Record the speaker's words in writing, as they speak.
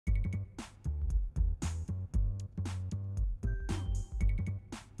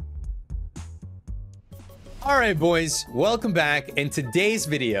All right, boys, welcome back. In today's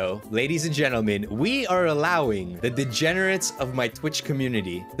video, ladies and gentlemen, we are allowing the degenerates of my Twitch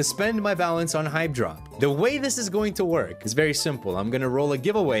community to spend my balance on Hypedrop. The way this is going to work is very simple. I'm going to roll a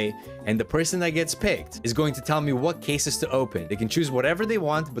giveaway, and the person that gets picked is going to tell me what cases to open. They can choose whatever they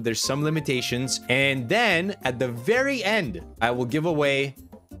want, but there's some limitations. And then at the very end, I will give away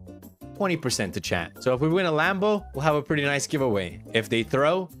 20% to chat. So if we win a Lambo, we'll have a pretty nice giveaway. If they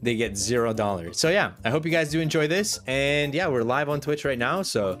throw, they get $0. So yeah, I hope you guys do enjoy this. And yeah, we're live on Twitch right now.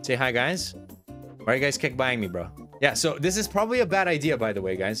 So say hi, guys. Why are you guys kick buying me, bro? Yeah, so this is probably a bad idea, by the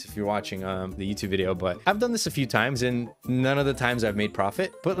way, guys, if you're watching the YouTube video, but I've done this a few times and none of the times I've made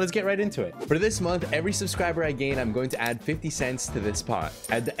profit, but let's get right into it. For this month, every subscriber I gain, I'm going to add 50 cents to this pot.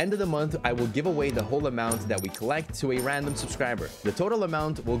 At the end of the month, I will give away the whole amount that we collect to a random subscriber. The total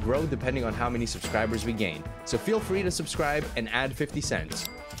amount will grow depending on how many subscribers we gain. So feel free to subscribe and add 50 cents.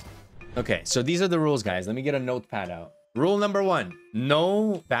 Okay, so these are the rules, guys. Let me get a notepad out. Rule number 1,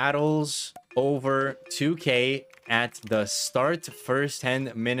 no battles over 2K at the start first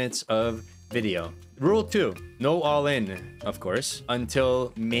 10 minutes of video. Rule 2, no all in, of course,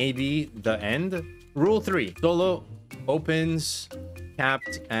 until maybe the end. Rule 3, solo opens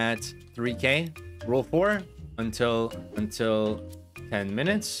capped at 3K. Rule 4, until 10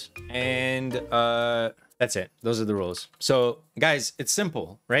 minutes. And that's it. Those are the rules. So guys, it's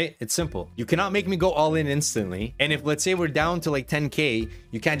simple, right? It's simple. You cannot make me go all in instantly. And if, let's say, we're down to like 10K,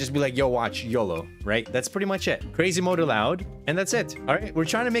 you can't just be like, yo, watch YOLO, right? That's pretty much it. Crazy mode allowed. And that's it. All right. We're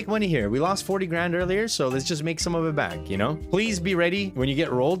trying to make money here. We lost 40 grand earlier. So let's just make some of it back, you know? Please be ready when you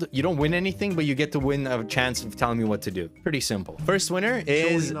get rolled. You don't win anything, but you get to win a chance of telling me what to do. Pretty simple. First winner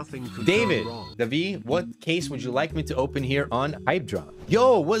is David. David, what case would you like me to open here on Hypedrop?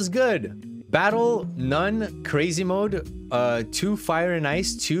 Yo, what's good? Battle, none, crazy mode, 2 fire and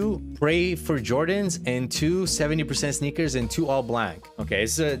ice, 2 pray for Jordans, and 2 70% sneakers, and 2 all black. Okay,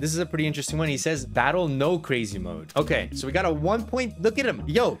 this is a pretty interesting one. He says battle, no crazy mode. Okay, so we got a 1 point. Look at him.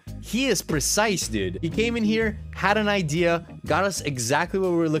 Yo, he is precise, dude. He came in here, had an idea, got us exactly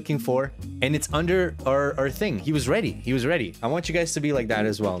what we were looking for, and it's under our thing. He was ready. He was ready. I want you guys to be like that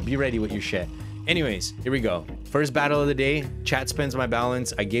as well. Be ready with your shit. Anyways, here we go. First battle of the day. Chat spends my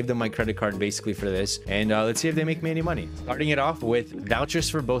balance. I gave them my credit card basically for this. And let's see if they make me any money. Starting it off with vouchers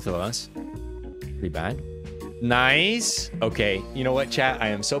for both of us. Pretty bad. Nice. Okay, you know what, chat? I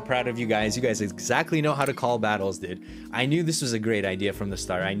am so proud of you guys. You guys exactly know how to call battles, dude. I knew this was a great idea from the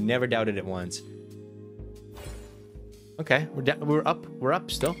start. I never doubted it once. Okay, we're up. We're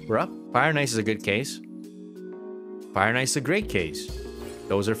up still. We're up. Fire and Ice is a good case. Fire and Ice is a great case.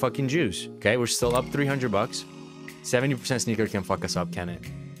 Those are fucking Jews. Okay, we're still up 300 bucks. 70% sneaker can fuck us up, can it?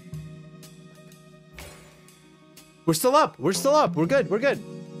 We're still up. We're still up. We're good. We're good.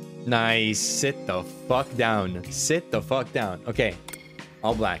 Nice. Sit the fuck down. Sit the fuck down. Okay.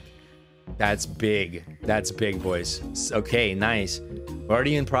 All black. That's big. That's big, boys. Okay, nice. We're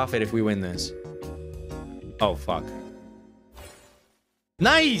already in profit if we win this. Oh, fuck.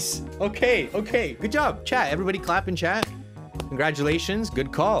 Nice. Okay. Okay. Good job. Chat. Everybody clap in chat. Congratulations.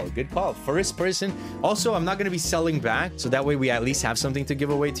 Good call. Good call. First person. Also, I'm not going to be selling back, so that way we at least have something to give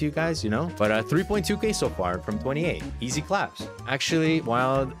away to you guys, you know? But 3.2K so far from 28. Easy claps. Actually,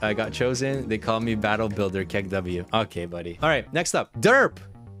 while I got chosen, they call me Battle Builder Keg W. Okay, buddy. All right, next up. Derp.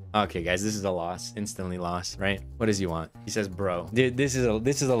 Okay, guys, this is a loss. Instantly lost, right? What does he want? He says, bro. Dude, this is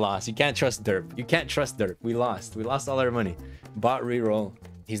a loss. You can't trust Derp. You can't trust Derp. We lost. We lost all our money. Bot reroll.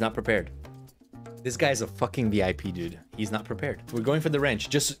 He's not prepared. This guy's a fucking VIP, dude. He's not prepared. We're going for the wrench.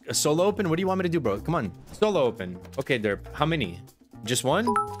 Just a solo open? What do you want me to do, bro? Come on. Solo open. Okay, Derp. How many? Just 1?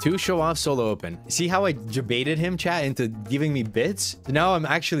 2 show off solo open. See how I debated him, chat, into giving me bits? So now I'm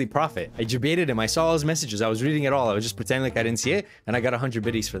actually profit. I debated him. I saw all his messages. I was reading it all. I was just pretending like I didn't see it. And I got 100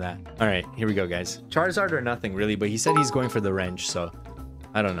 biddies for that. All right, here we go, guys. Charizard or nothing, really. But he said he's going for the wrench, so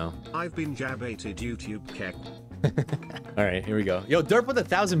I don't know. I've been jabated YouTube kek. All right, here we go. Yo, Derp with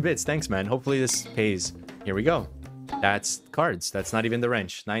 1,000 bits. Thanks, man. Hopefully this pays. Here we go. That's cards. That's not even the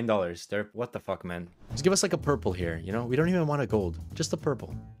wrench. $9. Derp, what the fuck, man? Just give us like a purple here, you know? We don't even want a gold. Just a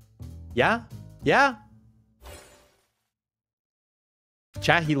purple. Yeah? Yeah?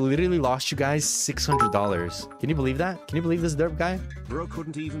 Chat, he literally lost you guys $600. Can you believe that? Can you believe this Derp guy? Bro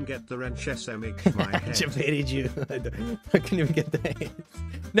couldn't even get the wrench SMH my head. Debated you. I couldn't even get the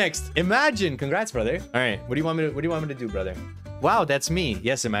Next, Imagine. Congrats, brother. All right, what do you want me to do, brother? Wow, that's me.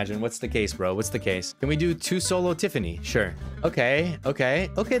 Yes, Imagine. What's the case, bro? What's the case? Can we do 2 solo Tiffany? Sure. Okay, okay.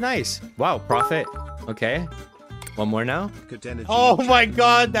 Okay, nice. Wow, profit. Okay. One more now. Good energy. Oh my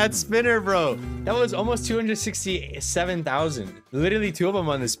god, that spinner, bro. That was almost 267,000. Literally 2 of them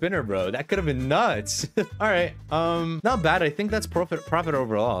on the spinner, bro. That could have been nuts. All right. Not bad. I think that's profit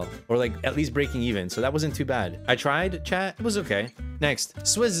overall, or like at least breaking even. So that wasn't too bad. I tried, chat. It was okay. Next,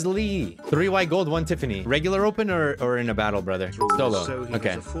 Swizzly. 3 white gold, 1 Tiffany. Regular open or in a battle, brother? Solo. So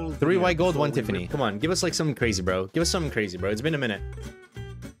Okay. 3 white gold, 1 Tiffany. Come on, give us like something crazy, bro. Give us something crazy, bro. It's been a minute.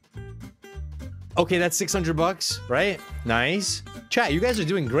 Okay, that's 600 bucks, right? Nice. Chat, you guys are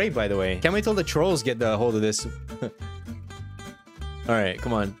doing great, by the way. Can't wait till the trolls get the hold of this. All right,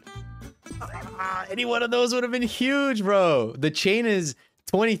 come on. Any one of those would have been huge, bro. The chain is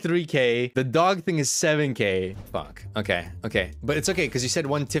 23k. The dog thing is 7k. Fuck. Okay, okay. But it's okay, because you said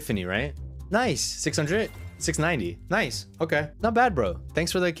 1 Tiffany, right? Nice. 600? 690. Nice. Okay. Not bad, bro.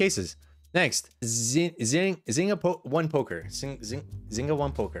 Thanks for the cases. Next, Zinga 1 poker. Zinga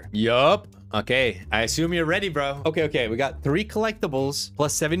 1 poker. Yup. Okay, I assume you're ready, bro. Okay, we got 3 collectibles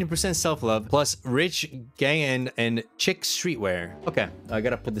plus 70% self-love plus rich gang and chick streetwear. Okay, I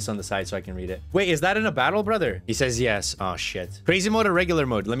gotta put this on the side so I can read it. Wait, is that in a battle, brother? He says yes. Oh shit. Crazy mode or regular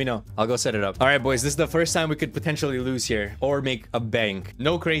mode? Let me know. I'll go set it up. All right, boys, this is the first time we could potentially lose here or make a bank.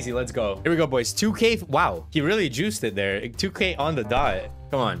 No crazy, let's go. Here we go, boys. 2k. Wow, he really juiced it there. 2k on the dot.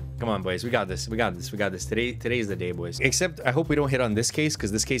 Come on, boys. We got this. Today is the day, boys. Except I hope we don't hit on this case, because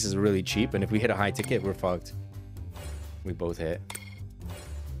this case is really cheap, and if we hit a high ticket, we're fucked. We both hit.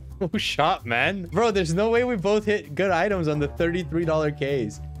 Oh, shot, man. Bro, there's no way we both hit good items on the $33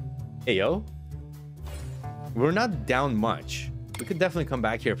 case. Hey, yo. We're not down much. We could definitely come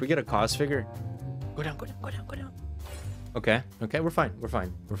back here. If we get a cost figure. Go down. Okay, we're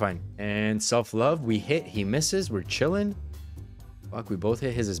fine. And self-love, we hit. He misses. We're chilling. Fuck, we both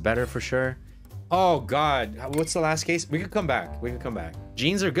hit. His is better for sure. Oh god, what's the last case? We could come back.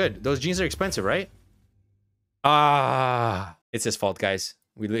 Jeans are good. Those jeans are expensive, right? It's his fault, guys.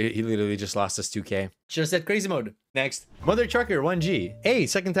 He literally just lost us 2k. Just said crazy mode. Next, Mother Trucker 1G. Hey,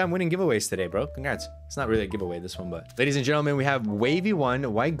 second time winning giveaways today, bro. Congrats. It's not really a giveaway, this one, but ladies and gentlemen, we have Wavy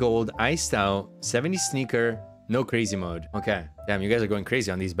 1, White Gold, Iced Out, 70 Sneaker, no crazy mode. Okay. Damn, you guys are going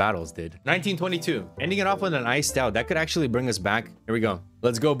crazy on these battles, dude. 1922. Ending it off with an iced out. That could actually bring us back. Here we go.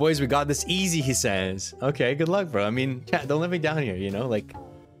 Let's go, boys. We got this easy, he says. Okay, good luck, bro. I mean, chat, don't let me down here, you know? Like,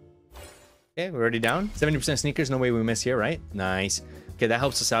 okay, we're already down. 70% sneakers. No way we miss here, right? Nice. Okay, that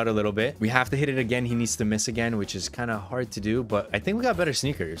helps us out a little bit. We have to hit it again. He needs to miss again, which is kind of hard to do, but I think we got better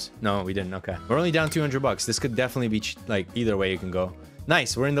sneakers. No, we didn't. Okay. We're only down 200 bucks. This could definitely be like either way you can go.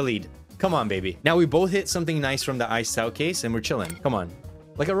 Nice. We're in the lead. Come on, baby. Now we both hit something nice from the iced out case and we're chilling. Come on.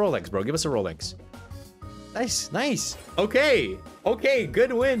 Like a Rolex, bro. Give us a Rolex. Nice. Okay,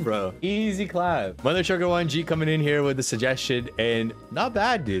 good win, bro. Easy clap. Mother Sugar 1G coming in here with the suggestion and not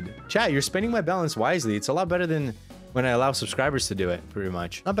bad, dude. Chat, you're spending my balance wisely. It's a lot better than when I allow subscribers to do it, pretty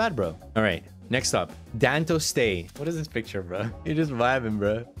much. Not bad, bro. All right, next up, Danto Stay. What is this picture, bro? You're just vibing,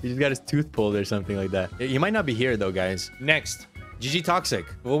 bro. He just got his tooth pulled or something like that. He might not be here though, guys. Next. GG Toxic.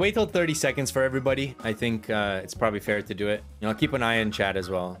 We'll wait till 30 seconds for everybody. I think it's probably fair to do it. You know, keep an eye in chat as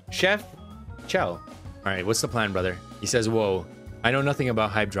well. Chef Chell. All right, what's the plan, brother? He says, whoa, I know nothing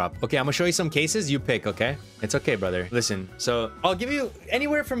about Hypedrop. Okay, I'm gonna show you some cases. You pick, okay? It's okay, brother. Listen, so I'll give you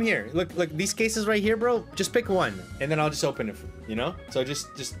anywhere from here. Look, these cases right here, bro. Just pick one, and then I'll just open it, you know? So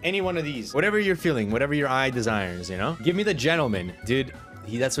just any one of these. Whatever you're feeling, whatever your eye desires, you know? Give me the gentleman, dude.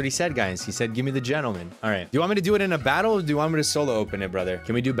 That's what he said, guys. He said, give me the gentleman. All right. Do you want me to do it in a battle or do you want me to solo open it, brother?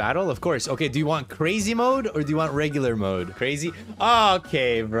 Can we do battle? Of course. Okay. Do you want crazy mode or do you want regular mode? Crazy?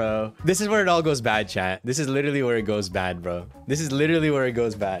 Okay, bro. This is where it all goes bad, chat. This is literally where it goes bad, bro. This is literally where it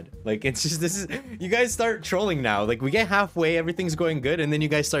goes bad. Like, it's just, you guys start trolling now. Like, we get halfway, everything's going good, and then you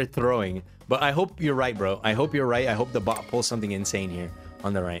guys start throwing. But I hope you're right, bro. I hope you're right. I hope the bot pulls something insane here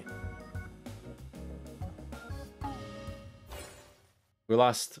on the right. We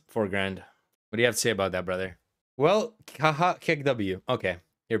lost 4 grand. What do you have to say about that, brother? Well, haha, kick W. Okay,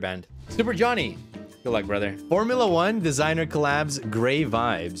 you're banned. Super Johnny. Good luck, brother. Formula 1 designer collabs, gray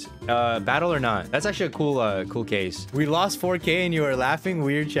vibes. Battle or not? That's actually a cool case. We lost 4K and you were laughing.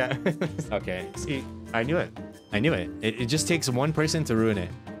 Weird chat. Okay, see, I knew it. It just takes one person to ruin it.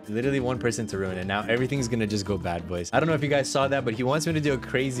 Literally one person to ruin it. Now everything's gonna just go bad, boys. I don't know if you guys saw that, but he wants me to do a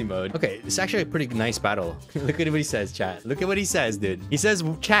crazy mode. Okay, it's actually a pretty nice battle. Look at what he says, chat. Look at what he says, dude. He says,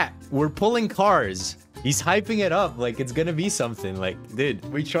 chat, we're pulling cars. He's hyping it up like it's gonna be something. Like, dude,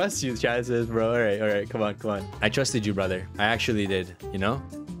 we trust you, chat says, bro. All right, come on. I trusted you, brother. I actually did, you know?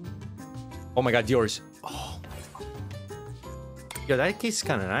 Oh my god, yours. Oh. Yo, that case is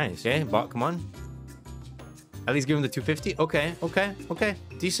kind of nice. Okay, bot, come on. At least give him the 250. Okay.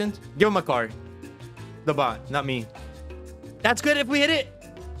 Decent. Give him a car. The bot, not me. That's good if we hit it.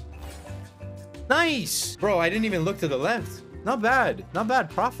 Nice. Bro, I didn't even look to the left. Not bad. Not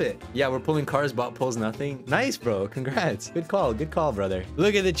bad. Profit. Yeah, we're pulling cars. Bot pulls nothing. Nice, bro. Congrats. Good call. Good call, brother.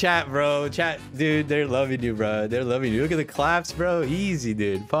 Look at the chat, bro. Chat, dude, they're loving you, bro. They're loving you. Look at the claps, bro. Easy,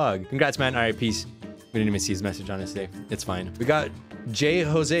 dude. Pog. Congrats, man. All right, peace. We didn't even see his message on us today. It's fine. We got J.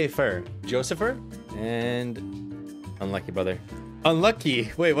 Jose Fur. Josepher? And unlucky, brother.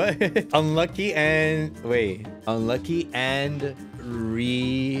 Unlucky. Wait, what? Unlucky and... Wait. Unlucky and...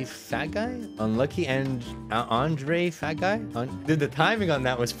 Fat guy? Unlucky and Andre Fat guy? Dude, the timing on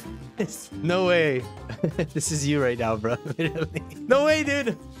that was... No way. This is you right now, bro. No way,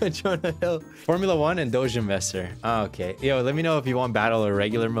 dude. Jonah Hill. Formula 1 and Doge Investor. Oh, okay. Yo, let me know if you want battle or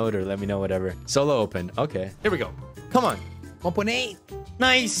regular mode, or let me know whatever. Solo open. Okay. Here we go. Come on. 1.8.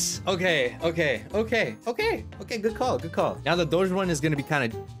 Nice. Okay. Good call. Good call. Now the Doge one is going to be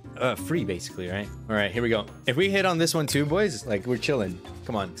kind of free, basically, right? All right, here we go. If we hit on this one too, boys, like, we're chilling.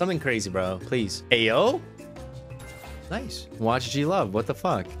 Come on. Something crazy, bro. Please. Ayo. Nice. Watch G Love. What the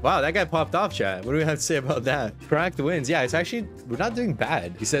fuck? Wow, that guy popped off, chat. What do we have to say about that? Cracked wins. Yeah, it's actually, we're not doing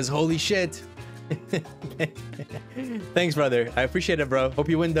bad. He says, holy shit. Thanks, brother. I appreciate it, bro. Hope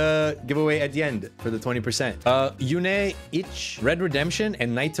you win the giveaway at the end for the 20%. Yune Ich, Red Redemption,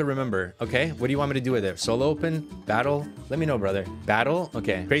 and Night to Remember. Okay, what do you want me to do with it? Solo open? Battle? Let me know, brother. Battle?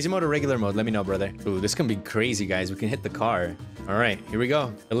 Okay. Crazy mode or regular mode? Let me know, brother. Ooh, this can be crazy, guys. We can hit the car. All right, here we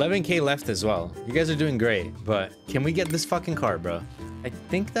go. 11K left as well. You guys are doing great, but can we get this fucking car, bro? I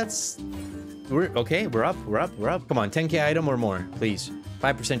think that's... We're okay. We're up. Come on, 10K item or more, please.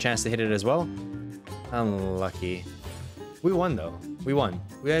 5% chance to hit it as well. Unlucky. We won, though. We won.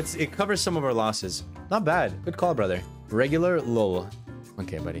 It covers some of our losses. Not bad. Good call, brother. Regular, lol.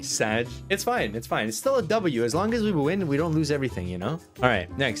 Okay, buddy. Sag. It's fine. It's fine. It's still a W. As long as we win, we don't lose everything, you know? All right,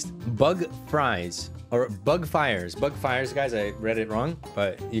 next. Bug fries. Or bug fires. Bug fires, guys. I read it wrong,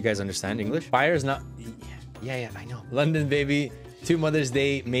 but you guys understand English. Fires, not... Yeah, I know. London, baby. 2 Mother's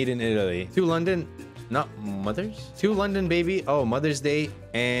Day made in Italy. 2 London... Not mothers? 2 London, baby. Oh, Mother's Day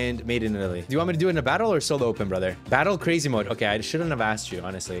and made in Italy. Do you want me to do it in a battle or solo open, brother? Battle crazy mode. Okay, I shouldn't have asked you,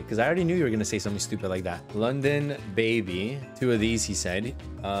 honestly, because I already knew you were going to say something stupid like that. London, baby. 2 of these, he said.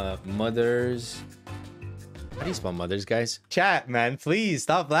 Mothers... How do you spell mothers, guys? Chat, man, please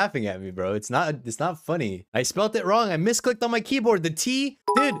stop laughing at me, bro. It's not funny. I spelled it wrong. I misclicked on my keyboard. The T,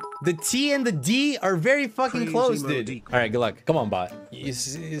 dude, the T and the D are very fucking close, dude. All right, good luck. Come on, bot.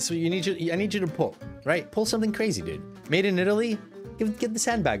 So I need you to pull, right? Pull something crazy, dude. Made in Italy. Get the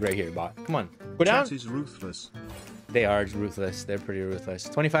sandbag right here, bot. Come on. Go down. Chat is ruthless. They are ruthless. They're pretty ruthless.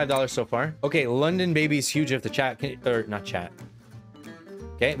 $25 so far. Okay, London baby is huge if the chat or not chat.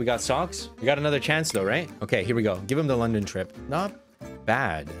 Okay, we got socks. We got another chance though, right? Okay, here we go. Give him the London trip. Not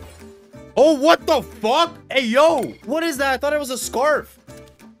bad. Oh, what the fuck? Hey, yo. What is that? I thought it was a scarf.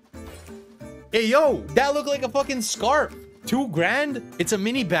 Hey, yo. That looked like a fucking scarf. 2 grand? It's a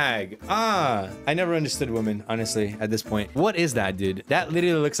mini bag. Ah, I never understood women, honestly, at this point. What is that, dude? That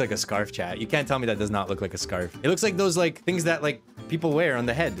literally looks like a scarf, chat. You can't tell me that does not look like a scarf. It looks like those, like, things that, like, people wear on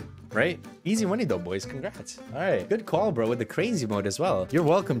the head, right? Easy money, though, boys. Congrats. All right. Good call, bro, with the crazy mode as well. You're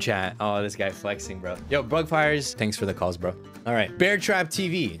welcome, chat. Oh, this guy flexing, bro. Yo, Bugfires. Thanks for the calls, bro. All right. Bear Trap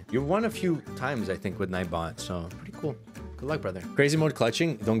TV. You won a few times, I think, with Nightbot, so pretty cool. Good luck, brother. Crazy mode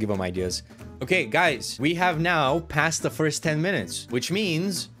clutching. Don't give them ideas. Okay, guys, we have now passed the first 10 minutes, which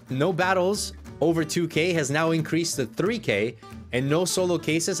means no battles over 2K has now increased to 3K, and no solo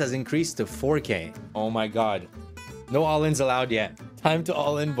cases has increased to 4K. Oh my God. No all-ins allowed yet. Time to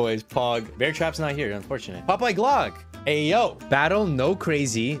all-in, boys. Pog. Bear Trap's not here, unfortunate. Popeye Glock. Hey, yo. Battle, no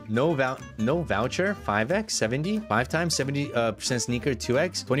crazy, no voucher, 5x, 70, 5 times, 70% sneaker,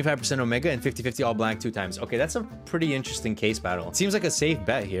 2x, 25% Omega, and 50-50 all black 2 times. Okay, that's a pretty interesting case battle. Seems like a safe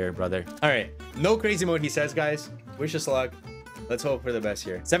bet here, brother. All right, no crazy mode, he says, guys. Wish us luck. Let's hope for the best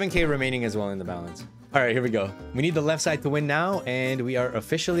here. 7K remaining as well in the balance. All right, here we go. We need the left side to win now, and we are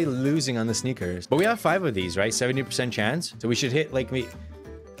officially losing on the sneakers. But we have 5 of these, right? 70% chance. So we should hit, like,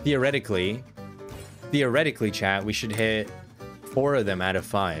 theoretically, chat, we should hit 4 of them out of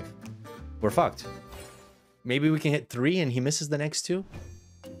 5. We're fucked. Maybe we can hit 3 and he misses the next 2.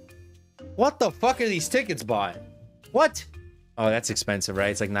 What the fuck are these tickets bought? What? Oh, that's expensive,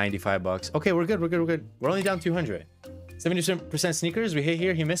 right? It's like 95 bucks. Okay, we're good. We're only down 200. 70% sneakers. We hit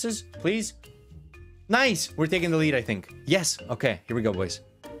here. He misses. Please. Nice. We're taking the lead, I think. Yes. Okay, here we go, boys.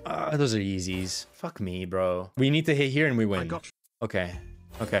 Those are easies. Fuck me, bro. We need to hit here and we win. Okay.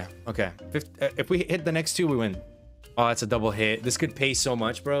 If we hit the next 2, we win. Oh, that's a double hit. This could pay so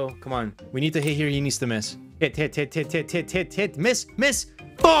much, bro. Come on. We need to hit here. He needs to miss. Hit. Miss.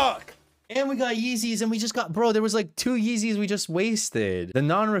 Fuck. And we got Yeezys, and we just got, bro, there was like 2 Yeezys we just wasted. The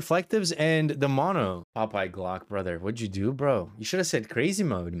non-reflectives and the mono. Popeye Glock, brother. What'd you do, bro? You should have said crazy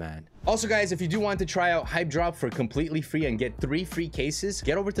mode, man. Also, guys, if you do want to try out Hypedrop for completely free and get 3 free cases,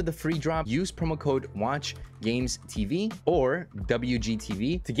 get over to the free drop. Use promo code WatchGamesTV or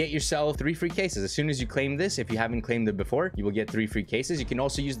WGTV to get yourself 3 free cases. As soon as you claim this, if you haven't claimed it before, you will get 3 free cases. You can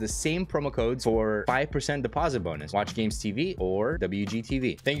also use the same promo codes for 5% deposit bonus. WatchGamesTV or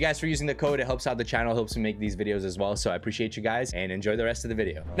WGTV. Thank you guys for using the code. It helps out the channel, helps me make these videos as well. So I appreciate you guys and enjoy the rest of the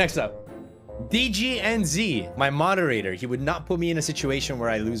video. Next up, DGNZ, my moderator. He would not put me in a situation where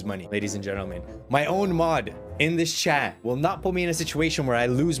I lose money. Ladies and gentlemen, my own mod in this chat will not put me in a situation where I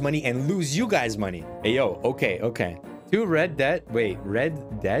lose money and lose you guys money. Hey, yo, okay. 2 red dead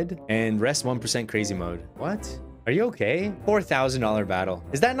and rest 1% crazy mode. What? Are you okay? $4,000 battle.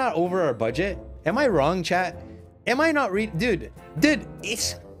 Is that not over our budget? Am I wrong, chat? Am I not dude,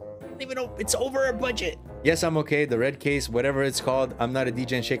 it's, I don't even know, it's over our budget. Yes, I'm okay. The red case, whatever it's called. I'm not a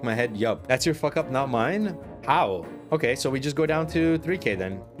DJ and shake my head. Yup. That's your fuck up, not mine? How? Okay, so we just go down to 3K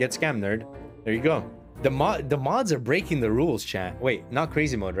then. Get scammed, nerd. There you go. The mods are breaking the rules, chat. Wait, not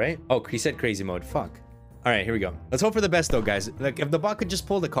crazy mode, right? Oh, he said crazy mode. Fuck. All right, here we go. Let's hope for the best though, guys. Like, if the bot could just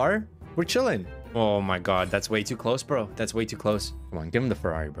pull the car, we're chilling. Oh my God, that's way too close, bro. That's way too close. Come on, give him the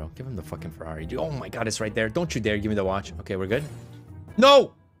Ferrari, bro. Give him the fucking Ferrari, dude. Oh my God, it's right there. Don't you dare give me the watch. Okay, we're good.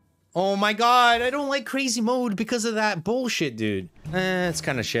 No! Oh my God, I don't like crazy mode because of that bullshit, dude. It's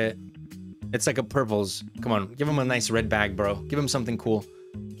kind of shit. It's like a purples. Come on, give him a nice red bag, bro. Give him something cool.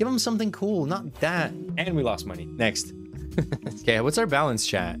 Give him something cool, not that. And we lost money. Next. Okay, what's our balance,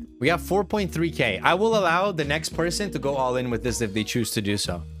 chat? We got 4.3K. I will allow the next person to go all in with this if they choose to do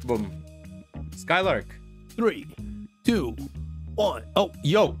so. Boom. Skylark. 3, 2, 1. Oh,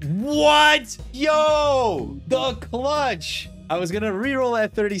 yo. What? Yo! The clutch. I was gonna reroll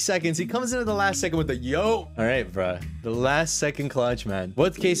at 30 seconds. He comes into the last second with the yo. All right, bruh. The last second clutch, man.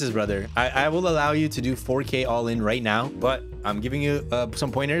 What cases, brother? I will allow you to do 4K all in right now, but I'm giving you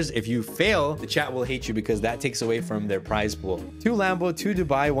some pointers. If you fail, the chat will hate you because that takes away from their prize pool. 2 Lambo, 2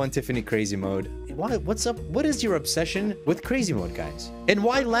 Dubai, 1 Tiffany crazy mode. What's up? What is your obsession with crazy mode, guys? And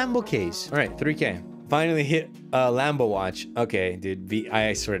why Lambo case? All right, 3K. Finally hit a Lambo watch. Okay, dude.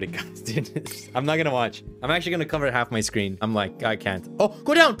 I swear to God, dude. I'm not gonna watch. I'm actually gonna cover half my screen. I'm like, I can't. Oh,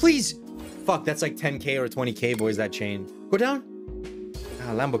 go down, please. Fuck, that's like 10K or 20K, boys, that chain. Go down.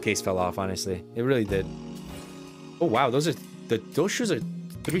 Ah, Lambo case fell off, honestly. It really did. Oh, wow. Those shoes are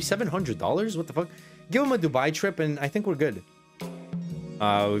 $700? What the fuck? Give him a Dubai trip, and I think we're good.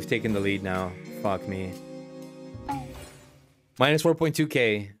 We've taken the lead now. Fuck me. Minus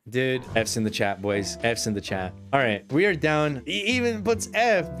 4.2K. Dude, F's in the chat, boys. F's in the chat. All right, we are down. He even puts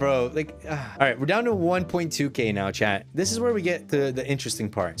F, bro. Like, all right, we're down to 1.2K now, chat. This is where we get to the interesting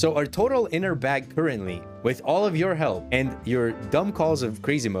part. So our total inner bag currently, with all of your help and your dumb calls of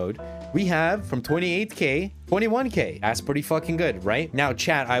crazy mode, we have from 28K, 21K. That's pretty fucking good, right? Now,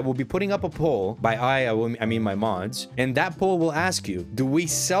 chat, I will be putting up a poll. By I mean my mods. And that poll will ask you, do we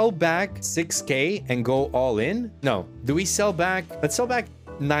sell back 6K and go all in? No. Do we sell back? Let's sell back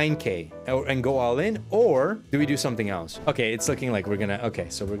 9K and go all in, or do we do something else? Okay, it's looking like we're gonna, okay,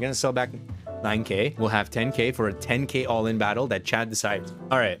 so we're gonna sell back 9K. We'll have 10K for a 10K all-in battle that Chad decides.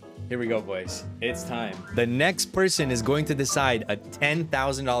 All right, here we go, boys. It's time. The next person is going to decide a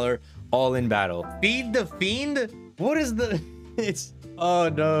 $10,000 all-in battle. Feed the Fiend? What is the, it's, oh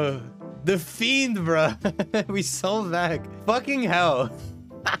no. The Fiend, bruh. We sold back. Fucking hell.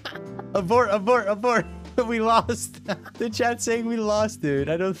 Abort, abort, abort. We lost. The chat saying we lost, dude.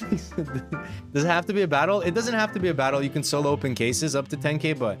 I don't think so. Does it have to be a battle? It doesn't have to be a battle. You can solo open cases up to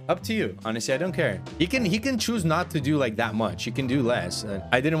 10K, but up to you. Honestly, I don't care. He can choose not to do like that much. You can do less.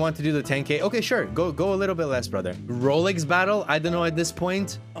 I didn't want to do the 10K. Okay, sure. Go a little bit less, brother. Rolex battle? I don't know at this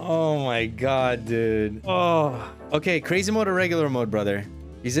point. Oh my God, dude. Oh. Okay, crazy mode or regular mode, brother?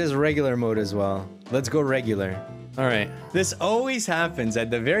 He says regular mode as well. Let's go regular. All right, this always happens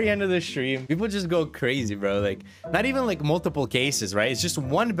at the very end of the stream. People just go crazy, bro. Like, not even like multiple cases, right? It's just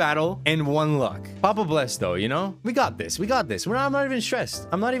one battle and one luck. Papa bless, though, you know? We got this. We got this. I'm not even stressed.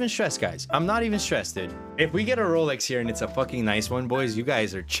 I'm not even stressed, guys. I'm not even stressed, dude. If we get a Rolex here and it's a fucking nice one, boys, you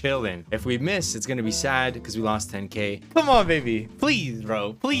guys are chilling. If we miss, it's gonna be sad because we lost 10K. Come on, baby. Please,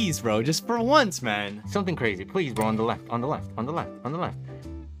 bro. Please, bro. Just for once, man. Something crazy. Please, bro. On the left. On the left. On the left. On the left.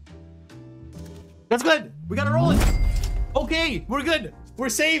 That's good. We gotta roll it. Okay, we're good. We're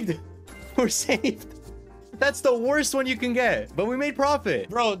saved. We're saved. That's the worst one you can get, but we made profit.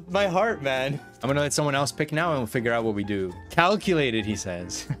 Bro, my heart, man. I'm gonna let someone else pick now and we'll figure out what we do. Calculated, he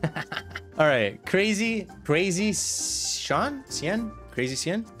says. All right, crazy Sean? Cien? Crazy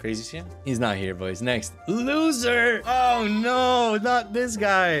Cien? Crazy Cien? He's not here, boys. Next. Loser! Oh, no. Not this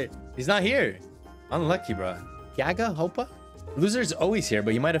guy. He's not here. Unlucky, bro. Gaga Hopa? Loser's always here,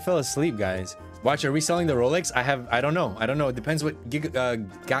 but he might have fell asleep, guys. Watch, are we selling the Rolex? I don't know. It depends what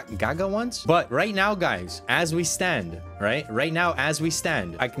Gaga wants. But right now, guys, as we stand, right? Right now, as we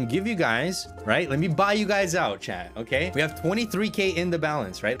stand, I can give you guys, right? Let me buy you guys out, chat, okay? We have 23K in the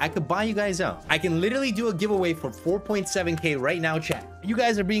balance, right? I could buy you guys out. I can literally do a giveaway for 4.7K right now, chat. You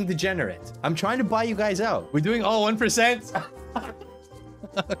guys are being degenerate. I'm trying to buy you guys out. We're doing all 1%.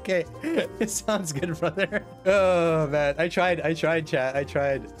 Okay, it sounds good, brother. Oh man, I tried, chat. I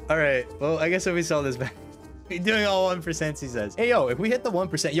tried. All right, well, I guess if we sell this back, we're doing all 1%. He says, hey, yo, if we hit the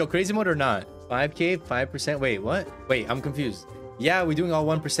 1%, yo, crazy mode or not? 5K, 5%. Wait, what? Wait, I'm confused. Yeah, we're doing all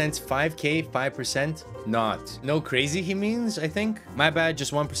 1%. 5K, 5%. Not. No crazy, he means, I think. My bad,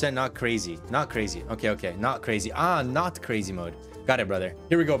 just 1%, not crazy. Not crazy. Okay, not crazy. Ah, not crazy mode. Got it, brother.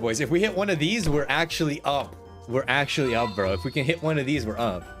 Here we go, boys. If we hit one of these, we're actually up. We're actually up, bro. If we can hit one of these, we're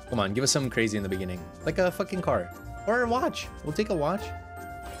up. Come on, give us something crazy in the beginning. Like a fucking car. Or a watch. We'll take a watch.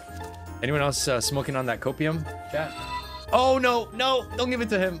 Anyone else smoking on that copium? Chat. Oh, no. No, don't give it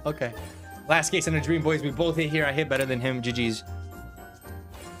to him. Okay. Last case in a dream, boys. We both hit here. I hit better than him. GG's.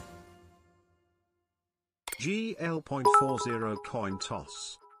 GL.40 coin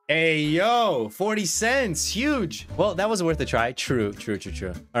toss. Hey, yo, 40 cents. Huge. Well, that was worth a try. True.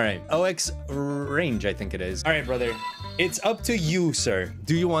 All right. OX range, I think it is. All right, brother. It's up to you, sir.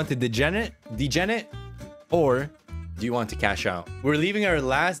 Do you want to degen it, or do you want to cash out? We're leaving our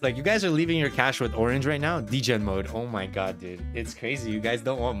last, like, you guys are leaving your cash with orange right now. Degen mode. Oh my God, dude. It's crazy. You guys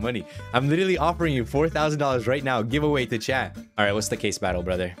don't want money. I'm literally offering you $4,000 right now. Giveaway to chat. All right, what's the case battle,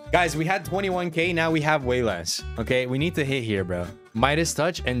 brother? Guys, we had 21K. Now we have way less. Okay, we need to hit here, bro. Midas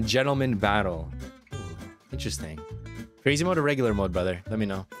touch and gentleman battle. Ooh, interesting. Crazy mode or regular mode, brother? Let me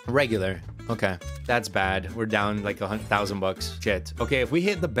know. Regular. Okay, that's bad. We're down like $1,000. Shit. Okay, if we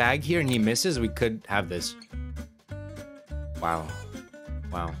hit the bag here and he misses, we could have this. Wow.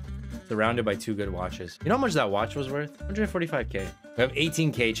 Surrounded by two good watches. You know how much that watch was worth? 145K. We have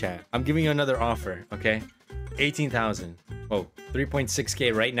 18K, chat. I'm giving you another offer, okay? 18,000. Whoa,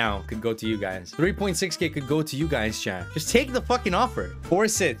 3.6K right now could go to you guys. 3.6K could go to you guys, chat. Just take the fucking offer.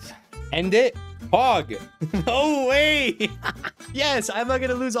 Force it. End it. Hog. No way. Yes, I'm not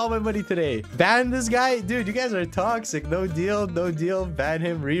gonna lose all my money today. Ban this guy. Dude, you guys are toxic. No deal. Ban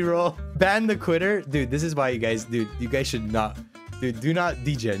him. Reroll. Ban the quitter. Dude, this is why you guys, you guys should not. Dude, do not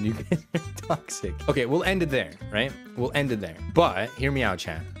degen. You guys are toxic. Okay, we'll end it there, right? We'll end it there. But hear me out,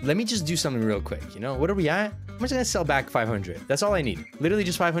 chat. Let me just do something real quick. You know, what are we at? I'm just gonna sell back 500. That's all I need. Literally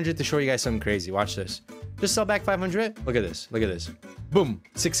just 500 to show you guys something crazy. Watch this. Just sell back 500. Look at this. Boom.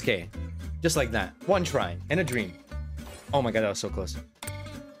 6K. Just like that. One try and a dream. Oh my God, that was so close.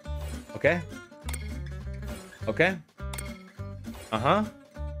 Okay. Okay,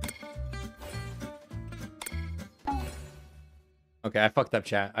 I fucked up,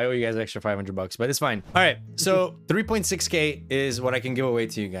 chat. I owe you guys extra 500 bucks, but it's fine. All right, so 3.6K is what I can give away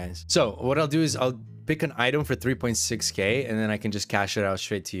to you guys. So what I'll do is I'll pick an item for 3.6K and then I can just cash it out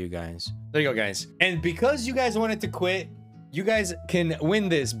straight to you guys. There you go, guys. And because you guys wanted to quit, you guys can win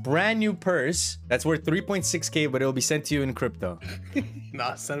this brand new purse that's worth 3.6K, but it'll be sent to you in crypto.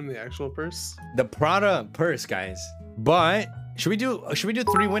 Not send him the actual purse. The Prada purse, guys. But should we do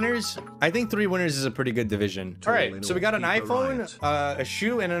 3 winners? I think 3 winners is a pretty good division. All right, so we got an iPhone, a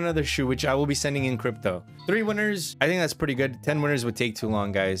shoe, and another shoe, which I will be sending in crypto. 3 winners. I think that's pretty good. 10 winners would take too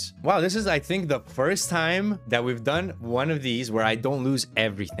long, guys. Wow, this is, I think, the first time that we've done one of these where I don't lose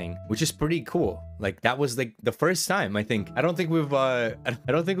everything, which is pretty cool. Like, that was like the first time, I think. I don't think we've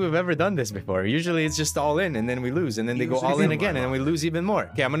ever done this before. Usually it's just all in and then we lose, and then they go all in again and then we lose even more.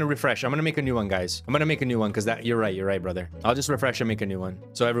 Okay, I'm gonna refresh. I'm gonna make a new one, guys. I'm gonna make a new one because you're right, brother. I'll just refresh and make a new one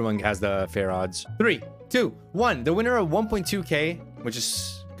so everyone has the fair odds. 3, 2, 1. The winner of 1.2K, which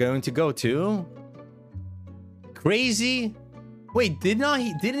is going to go to Crazy. Wait,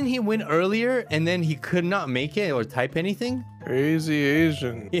 didn't he win earlier and then he could not make it or type anything? Crazy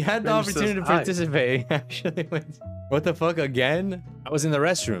Asian. He had the opportunity to participate. Actually went. What the fuck again? I was in the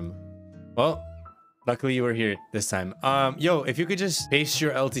restroom. Well, luckily you were here this time. Yo, if you could just paste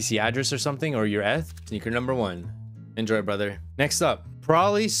your LTC address or something, or your ETH, sneaker number 1. Enjoy, brother. Next up,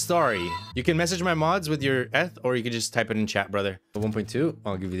 Probably Starry. You can message my mods with your ETH, or you can just type it in chat, brother. 1.2.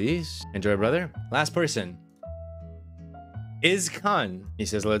 I'll give you these. Enjoy, brother. Last person. Is Khan. He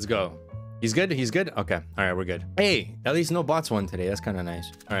says, let's go. He's good? He's good? Okay. All right, we're good. Hey, at least no bots won today. That's kind of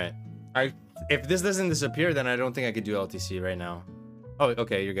nice. All right. If this doesn't disappear, then I don't think I could do LTC right now. Oh,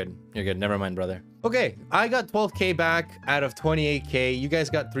 okay, you're good. You're good. Never mind, brother. Okay, I got 12K back out of 28K. You guys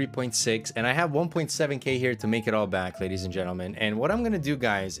got 3.6, and I have 1.7K here to make it all back, ladies and gentlemen. And what I'm gonna do,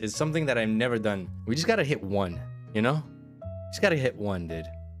 guys, is something that I've never done. We just gotta hit one, you know? Just gotta hit one, dude.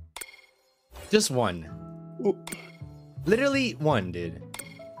 Just one. Ooh. Literally one, dude.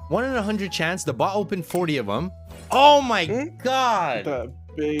 1 in 100 chance. The bot opened 40 of them. Oh my god! That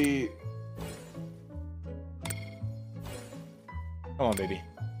bait. Come on, baby.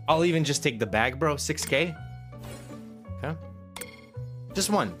 I'll even just take the bag, bro. 6K. Okay.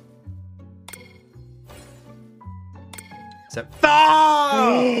 Just one.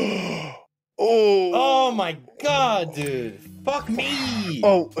 Oh! Oh my god, dude. Fuck me.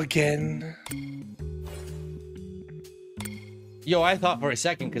 Oh, again. Yo, I thought for a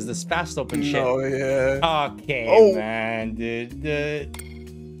second because this fast open shit. Oh, yeah. Okay, man, dude.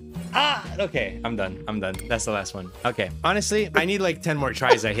 Okay, I'm done. That's the last one. Okay, honestly, I need like 10 more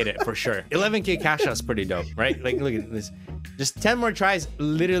tries. I hit it for sure. 11K cash out's pretty dope, right? Like, look at this. Just 10 more tries.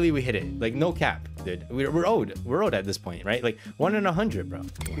 Literally, we hit it. Like, no cap, dude. We're owed. We're owed at this point, right? Like 1 in 100, bro.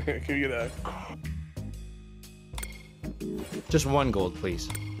 Can you get that? Just one gold, please.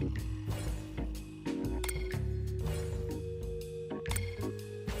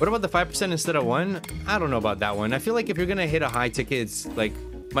 What about the 5% instead of 1? I don't know about that one. I feel like if you're gonna hit a high ticket, it's like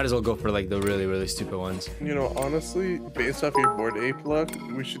might as well go for like the really stupid ones. You know, honestly, based off your board ape luck,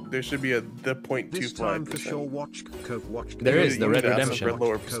 there should be the 0.25%. This time for sure, watch. There is the Red Redemption. For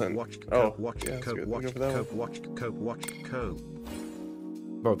lower percent. Oh, yeah,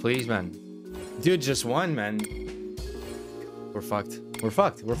 bro, please, man. Dude, just one, man. We're fucked. We're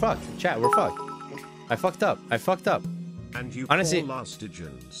fucked. We're fucked. Chat, we're fucked. I fucked up. And you honestly,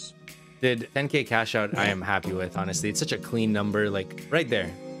 Lastigens. Did 10K cash out, I am happy with, honestly. It's such a clean number, like, right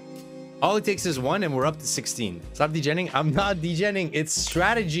there. All it takes is 1, and we're up to 16. Stop degenning. I'm not degenning. It's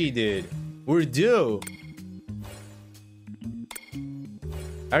strategy, dude. We're due.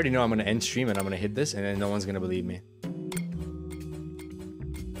 I already know I'm going to end stream, and I'm going to hit this, and then no one's going to believe me.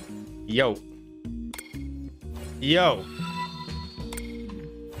 Yo.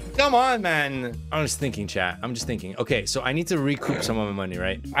 Come on, man. I'm just thinking, chat. I'm just thinking. Okay, so I need to recoup some of my money,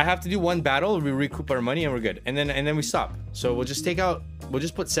 right? I have to do one battle, we recoup our money, and we're good. And then we stop. So we'll just put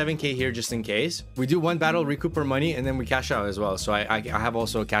 7K here just in case. We do one battle, recoup our money, and then we cash out as well. So I have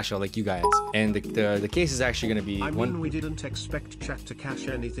also a cash out like you guys. And the case is actually gonna be we didn't expect chat to cash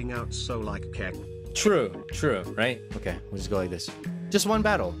anything out, so like keck. True, right? Okay, we'll just go like this. Just one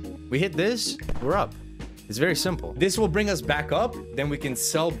battle. We hit this, we're up. It's very simple. This will bring us back up, then we can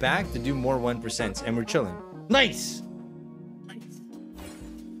sell back to do more 1%, and we're chilling. Nice.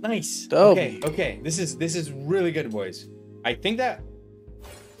 Dope. Okay. This is really good, boys. I think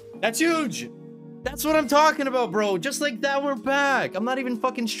that's huge. That's what I'm talking about, bro. Just like that, we're back. I'm not even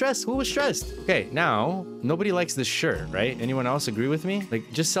fucking stressed. Who was stressed? Okay, now nobody likes this shirt, right? Anyone else agree with me? Like,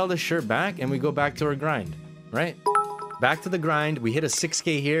 just sell the shirt back, and we go back to our grind, right? Back to the grind. We hit a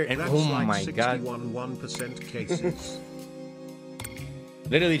 6K here, and that's oh like my god, 1% cases.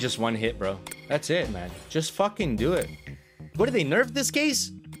 Literally just one hit, bro. That's it, man. Just fucking do it. What did they nerf this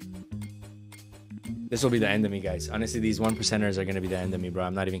case? This will be the end of me, guys. Honestly, these 1%ers are gonna be the end of me, bro.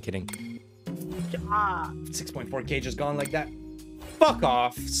 I'm not even kidding. 6.4K just gone like that. Fuck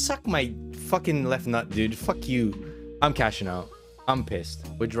off. Suck my fucking left nut, dude. Fuck you. I'm cashing out. I'm pissed.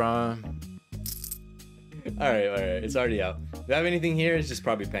 Withdraw. All right. It's already out. If you have anything here, it's just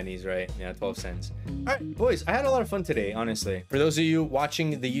probably pennies, right? Yeah, 12 cents. All right, boys, I had a lot of fun today, honestly. For those of you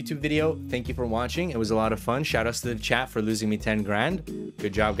watching the YouTube video, thank you for watching. It was a lot of fun. Shout outs to the chat for losing me 10 grand.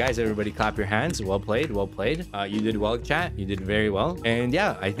 Good job, guys. Everybody clap your hands. Well played. You did well, chat. You did very well. And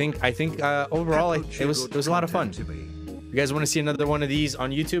yeah, I think overall, it was a lot of fun. If you guys want to see another one of these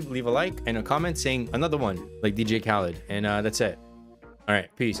on YouTube, leave a like and a comment saying another one like DJ Khaled. And that's it. All right,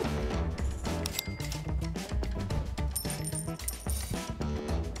 peace.